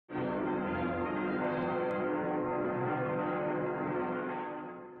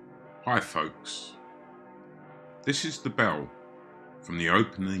Hi folks, this is the bell from the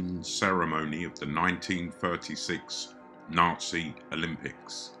opening ceremony of the 1936 Nazi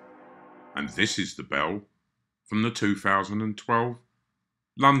Olympics, and this is the bell from the 2012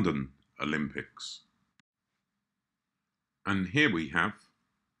 London Olympics. And here we have,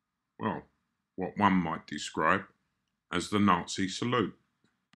 well, what one might describe as the Nazi salute,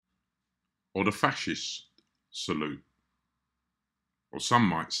 or the fascist salute, or some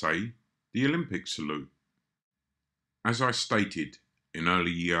might say the Olympic salute. As I stated in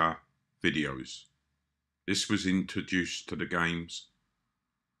earlier videos, this was introduced to the Games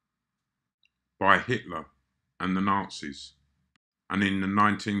by Hitler and the Nazis, and in the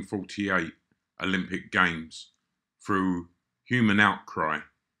 1948 Olympic Games, through human outcry,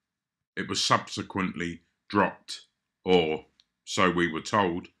 it was subsequently dropped, or so we were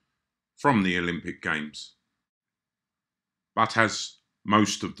told, from the Olympic Games. But as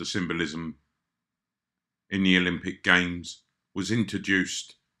most of the symbolism in the Olympic Games was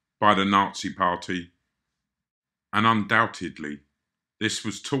introduced by the Nazi Party, and undoubtedly this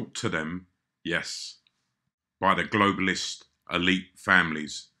was taught to them, yes, by the globalist elite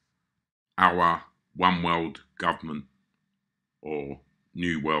families, our one world government or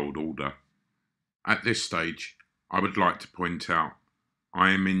New World Order. At this stage, I would like to point out I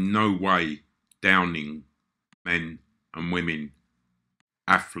am in no way downing men and women,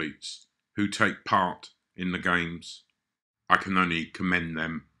 athletes who take part in the Games. I can only commend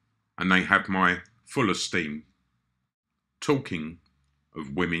them, and they have my full esteem. Talking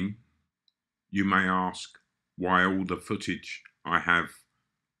of women, you may ask why all the footage I have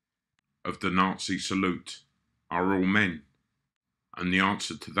of the Nazi salute are all men. And the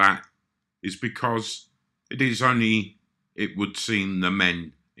answer to that is because it would seem, the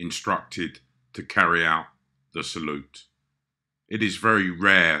men instructed to carry out the salute. It is very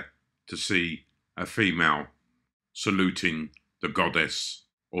rare to see a female saluting the goddess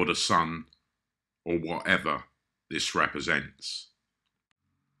or the sun or whatever this represents.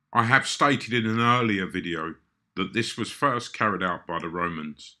 I have stated in an earlier video that this was first carried out by the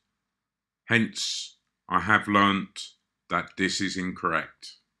Romans. Hence, I have learnt that this is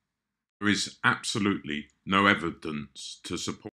incorrect. There is absolutely no evidence to support